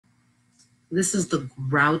This is the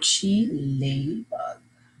Grouchy Ladybug.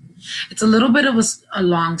 It's a little bit of a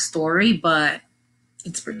long story, but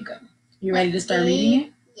it's pretty good. You ready to start reading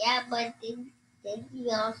it? Yeah, but did the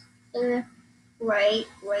author write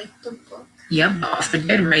the book? Yep, the author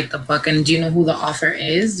did write the book. And do you know who the author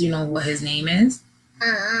is? Do you know what his name is?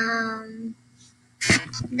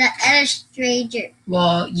 The illustrator.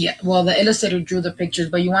 Well, yeah. Well, the illustrator drew the pictures,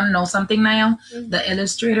 but you want to know something, Niall? Mm-hmm. The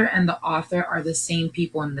illustrator and the author are the same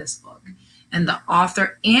people in this book. And the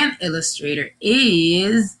author and illustrator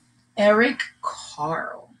is Eric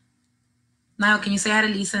Carle. Niall, can you say hi to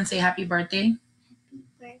Lisa and say happy birthday?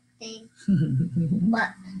 Happy birthday. What?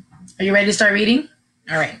 Are you ready to start reading?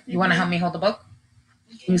 All right. You want to help me hold the book?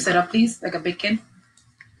 Can you sit up, please, like a big kid?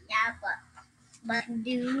 Yeah, but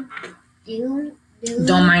do.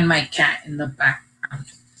 Don't mind my cat in the background.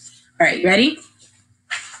 All right, you ready?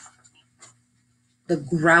 The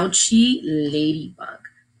Grouchy Ladybug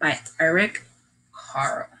by Eric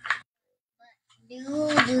Carle. Do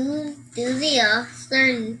the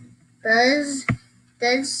author does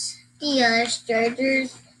the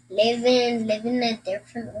illustrators live in a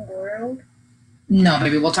different world? No,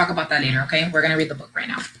 baby, we'll talk about that later, okay? We're gonna read the book right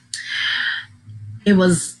now. It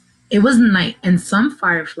was night, and some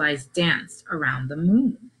fireflies danced around the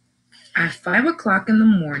moon. At 5 o'clock in the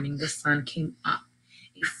morning, the sun came up.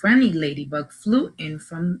 A friendly ladybug flew in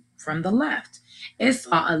from the left. It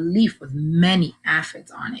saw a leaf with many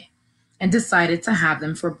aphids on it and decided to have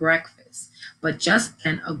them for breakfast. But just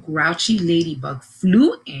then, a grouchy ladybug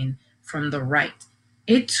flew in from the right.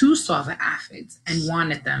 It too saw the aphids and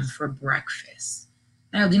wanted them for breakfast.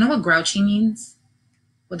 Now, do you know what grouchy means?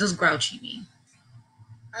 What does grouchy mean?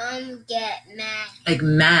 Get mad. Like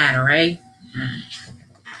mad, right?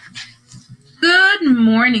 Good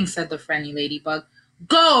morning, said the friendly ladybug.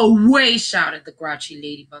 Go away, shouted the grouchy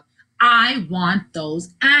ladybug. I want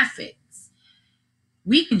those aphids.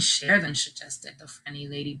 We can share them, suggested the friendly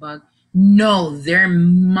ladybug. No, they're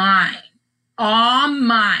mine. All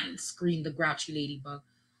mine, screamed the grouchy ladybug.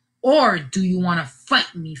 Or do you want to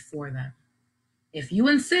fight me for them? If you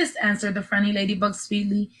insist, answered the friendly ladybug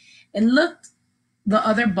sweetly. It looked the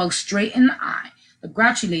other bug straight in the eye. The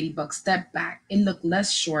grouchy ladybug stepped back. It looked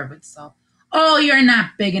less sure of itself. Oh, you're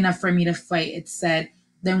not big enough for me to fight, it said.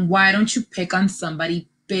 Then why don't you pick on somebody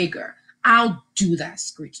bigger? I'll do that,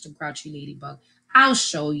 screeched the grouchy ladybug. I'll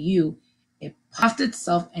show you. It puffed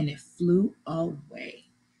itself and it flew away.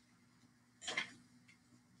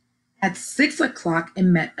 At 6 o'clock, it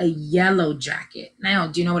met a yellow jacket. Now,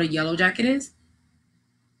 do you know what a yellow jacket is?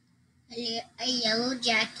 A yellow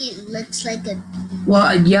jacket looks like a bee. Well,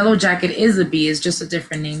 a yellow jacket is a bee. It's just a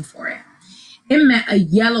different name for it. It met a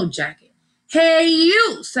yellow jacket. Hey,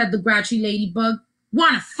 you, said the grouchy ladybug.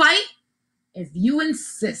 Want to fight? If you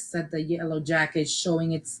insist, said the yellow jacket,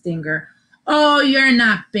 showing its stinger. Oh, you're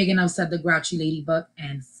not big enough, said the grouchy ladybug,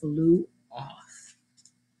 and flew off.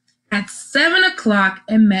 At 7 o'clock,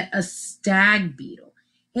 it met a stag beetle.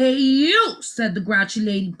 Hey, you, said the grouchy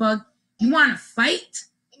ladybug. You want to fight?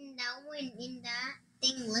 And that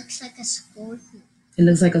thing looks like a scorpion. It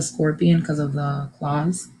looks like a scorpion because of the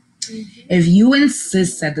claws. Mm-hmm. If you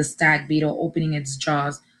insist, said the stag beetle, opening its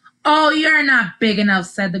jaws. Oh, you're not big enough,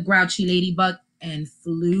 said the grouchy ladybug, and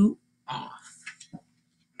flew off.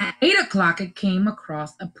 At 8 o'clock, it came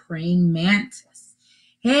across a praying mantis.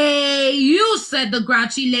 Hey, you, said the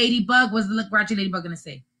grouchy ladybug. What's the grouchy ladybug going to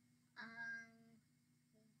say?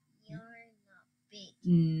 You're not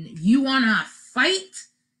big. You want to fight?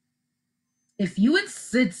 If you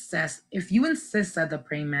insist, said the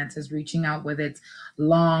praying mantis, reaching out with its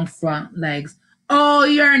long front legs. Oh,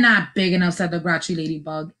 you're not big enough, said the grouchy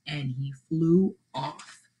ladybug, and he flew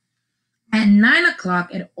off. At 9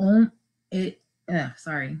 o'clock, At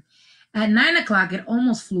 9 o'clock, it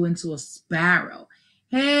almost flew into a sparrow.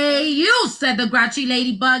 Hey, you, said the grouchy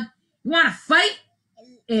ladybug. You want to fight?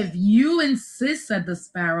 If you insist, said the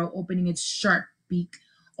sparrow, opening its sharp beak.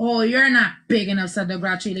 Oh, you're not big enough, said the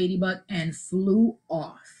grouchy ladybug, and flew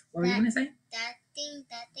off. What were you gonna say? That thing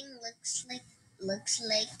looks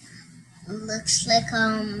like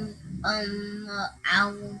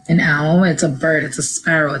owl. An owl? It's a bird. It's a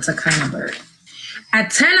sparrow. It's a kind of bird. At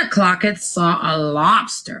 10 o'clock, it saw a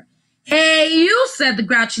lobster. Hey, you, said the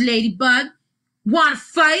grouchy ladybug. Want to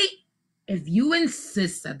fight? If you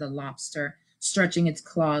insist, said the lobster, stretching its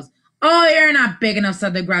claws. Oh, you're not big enough,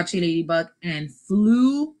 said the grouchy ladybug, and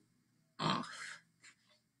flew off.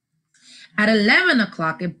 At 11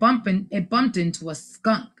 o'clock, it bumped into a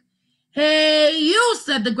skunk. Hey, you,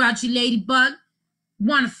 said the grouchy ladybug.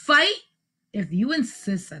 Want to fight? If you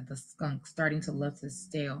insist, said the skunk, starting to lift its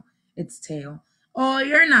tail. Oh,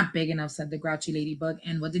 you're not big enough, said the grouchy ladybug.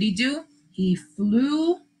 And what did he do? he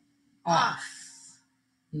flew off.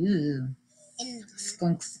 Ew.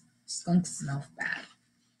 Skunks smell bad.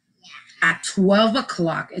 Yeah. At 12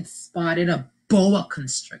 o'clock, it spotted a boa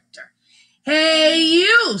constrictor. Hey,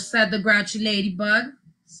 you, said the grouchy ladybug.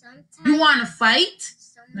 You want to fight?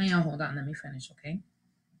 Now, hold on. Let me finish, okay?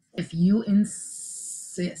 If you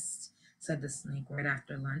insist, said the snake right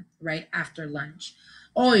after lunch.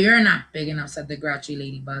 Oh, you're not big enough, said the grouchy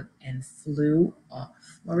ladybug, and flew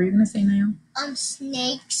off. What were you going to say, Nayo?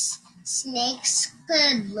 Snakes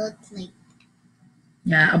could look like.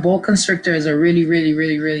 Yeah, a boa constrictor is a really, really,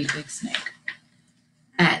 really, really big snake.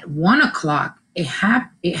 At 1 o'clock, it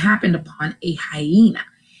happened upon a hyena.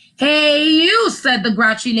 Hey, you, said the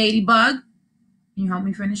grouchy ladybug. Can you help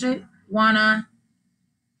me finish it? Wanna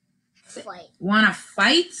fight?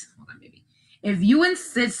 Hold on, baby. If you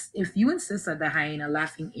insist, said the hyena,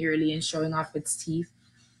 laughing eerily and showing off its teeth.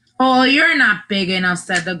 Oh, you're not big enough,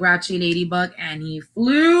 said the grouchy ladybug, and he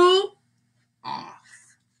flew off.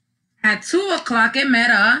 At 2 o'clock, it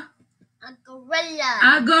met a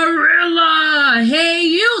gorilla. Hey,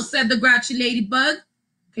 you, said the grouchy ladybug.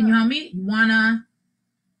 Can you help me? You wanna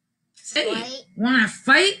fight? Wanna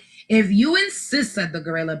fight? If you insist, said the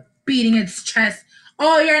gorilla, beating its chest.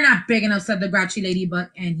 Oh, you're not big enough, said the grouchy ladybug,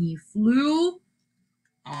 and he flew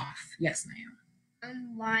off. Yes, ma'am.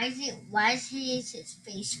 Why is his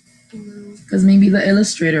face blue? Because maybe the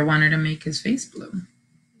illustrator wanted to make his face blue.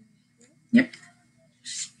 Yep.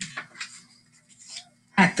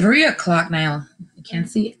 At 3 o'clock now, you can't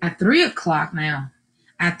see. At 3 o'clock now.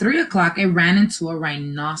 At 3 o'clock, it ran into a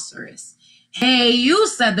rhinoceros. Hey, you,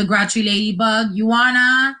 said the grouchy ladybug. You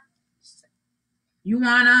wanna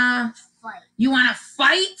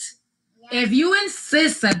fight? Yeah. If you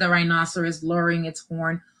insist, said the rhinoceros, lowering its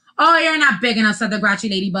horn. Oh, you're not big enough, said the grouchy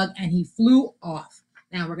ladybug, and he flew off.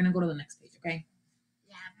 Now we're gonna go to the next page, okay?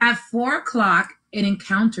 Yeah. At 4 o'clock, it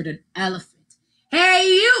encountered an elephant. Hey,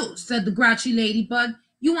 you, said the grouchy ladybug.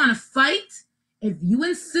 You want to fight? If you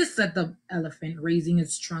insist, said the elephant, raising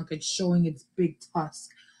its trunk and showing its big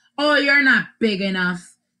tusk. Oh, you're not big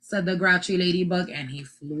enough, said the grouchy ladybug, and he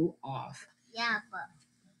flew off. Yeah, but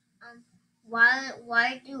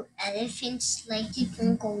why do elephants like to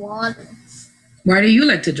drink water? Why do you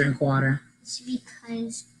like to drink water? It's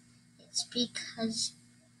because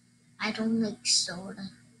I don't like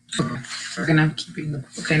soda. Okay, we're gonna keep reading the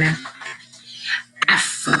book. Okay, now. At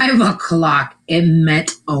 5 o'clock, it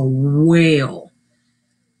met a whale.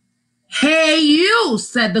 Hey, you,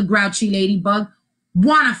 said the grouchy ladybug.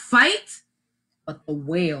 Wanna fight? But the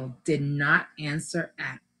whale did not answer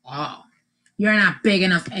at all. You're not big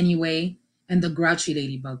enough anyway. And the grouchy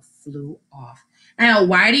ladybug flew off. Now,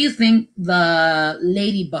 why do you think the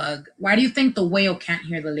whale can't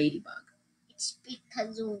hear the ladybug? It's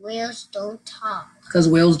because whales don't talk. Because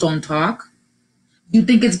whales don't talk? You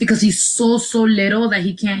think it's because he's so little that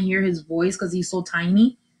he can't hear his voice because he's so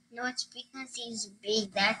tiny? No, it's because he's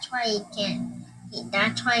big. That's why he can't.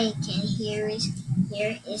 That's why he can't hear his.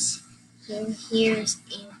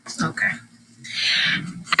 Okay.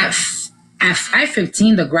 At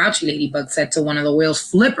 5:15, the grouchy ladybug said to one of the whale's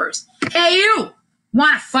flippers, "Hey, you,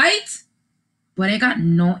 want to fight?" But it got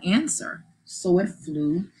no answer, so it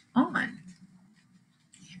flew on.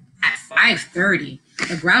 At 5:30,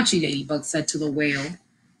 the grouchy ladybug said to the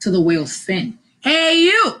whale's fin, "Hey,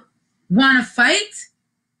 you, want to fight?"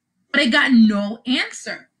 But it got no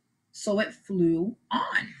answer, so it flew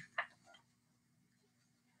on.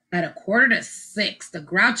 At 5:45, the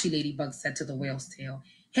grouchy ladybug said to the whale's tail,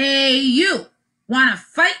 "Hey, you, want to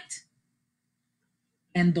fight?"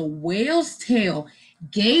 And the whale's tail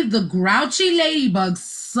gave the grouchy ladybug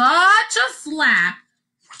such a slap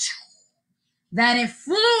that it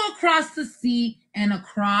flew across the sea and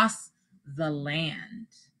across the land.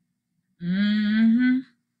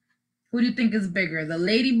 Who do you think is bigger, the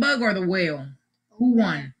ladybug or the whale? Who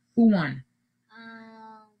won?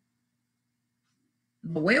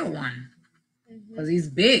 The whale won because he's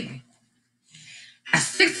big. At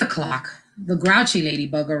 6 o'clock, the grouchy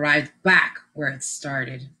ladybug arrived back where it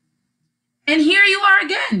started. "And here you are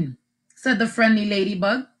again," said the friendly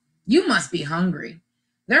ladybug. "You must be hungry.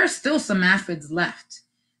 There are still some aphids left.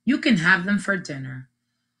 You can have them for dinner."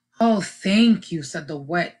 "Oh, thank you," said the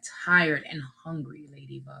wet, tired, and hungry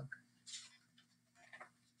ladybug.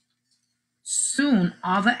 Soon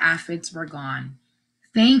all the aphids were gone.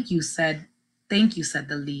 Thank you, said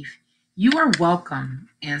the leaf. "You are welcome,"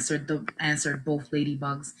 answered both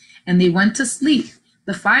ladybugs, and they went to sleep.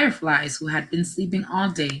 The fireflies, who had been sleeping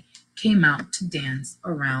all day, came out to dance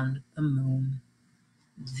around the moon.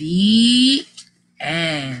 The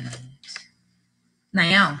end.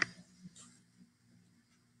 Now,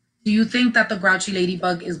 Do you think that the grouchy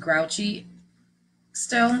ladybug is grouchy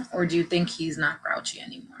still, or do you think he's not grouchy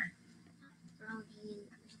anymore?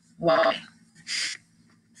 Why?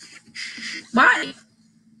 Why?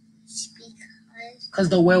 It's because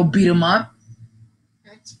the whale beat him up.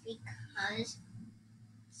 That's because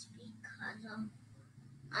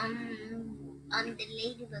the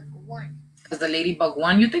ladybug won. Because the ladybug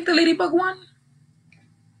won. You think the ladybug won?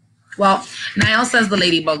 Well, Niall says the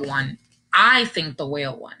ladybug won. I think the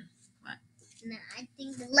whale won. No, I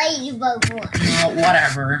think the ladybug won.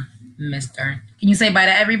 Whatever, mister. Can you say bye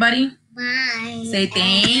to everybody? Bye. Say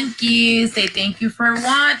thank you. Say thank you for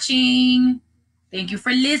watching. Thank you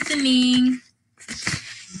for listening.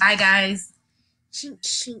 Bye, guys.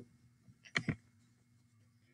 Shoot.